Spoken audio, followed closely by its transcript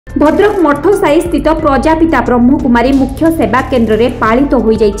भद्रक मठ साई स्थित प्रजापिता ब्रह्मकुमारी मुख्य सेवा केन्द्र में पालित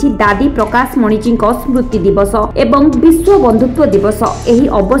हो जाइछि दादी प्रकाश मणिजी स्मृति दिवस एवं विश्व बंधुत्व दिवस। एही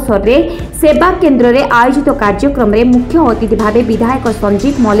अवसर में सेवा केन्द्र में आयोजित कार्यक्रम में मुख्य अतिथि भाव विधायक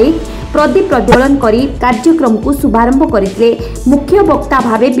संजीव मल्लिक प्रदीप प्रज्वलन करी कार्यक्रम को शुभारंभ करते। मुख्य वक्ता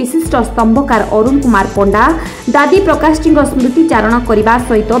भाव विशिष्ट स्तंभकार अरुण कुमार पंडा दादी प्रकाश जी स्मृति चारण करने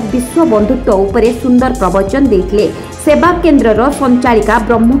सहित विश्व बंधुत्व उपरे सुंदर प्रवचन देते। सेवा केन्द्र संचालिका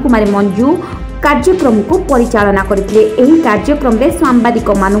ब्रह्मकुमारी मंजू कार्यक्रम को परिचालना करथिले। एही कार्यक्रम में सांबादिक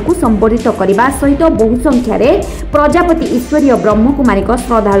मानकु संबोधित करने सहित बहु संख्यार प्रजापति ईश्वरीय ब्रह्मकुमारी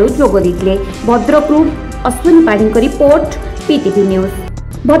श्रद्धालु जोग देथिले। भद्रक अश्विनी पाढ़ी रिपोर्ट पीटीवी न्यूज।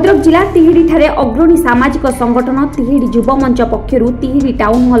 भद्रक जिला तिहिडी ठारे अग्रणी सामाजिक संगठन तिहिडी युव मंच पक्षरु तिहिडी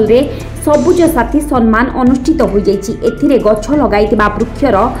टाउन हॉल रे सबुज साथी सम्मान अनुष्ठित हो जाइछि। एथिरे गछ लगाइतिबा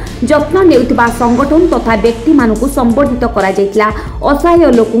वृक्षर जत्न नेउतिबा संगठन तथा व्यक्ति मानकु संबोधित करा जाइतिला।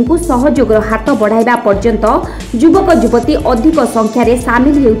 असहाय लोकंकु सहयोगर हाथ बढ़ाइबा पर्यंत युवक युवती अधिक संख्यार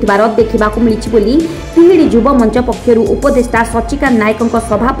सामिल हेउतिबार देखिबाकु मिलिछि बोली तिहिडी युव मंच पक्षरु उपदेष्टा सचिकांत नायकଙ୍କ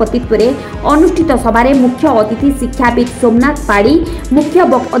सभापतित्व अनुष्ठित सभारे मुख्य अतिथि शिक्षाविद सोमनाथ पाड़ी, मुख्य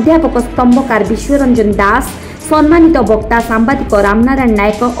अध्यापक स्तंभकार विश्वरंजन दास, सम्मानित वक्ता सांबादिक रामनारायण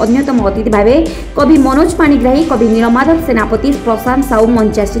नायक, अन्यतम अतिथि भावे कवि मनोज पाणिग्राही, कवि नीलमाधव सेनापति, प्रशांत साहू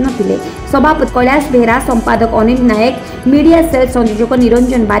मंचासीन थिले। सभापति कैलाश बेहेरा, संपादक अनिल नायक, मीडिया सेल संयोजक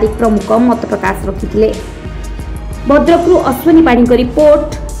निरंजन बारिक प्रमुख मत प्रकाश रखिथिले। भद्रकरू अश्विनी पाढ़ी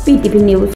रिपोर्ट पीटीवी न्यूज।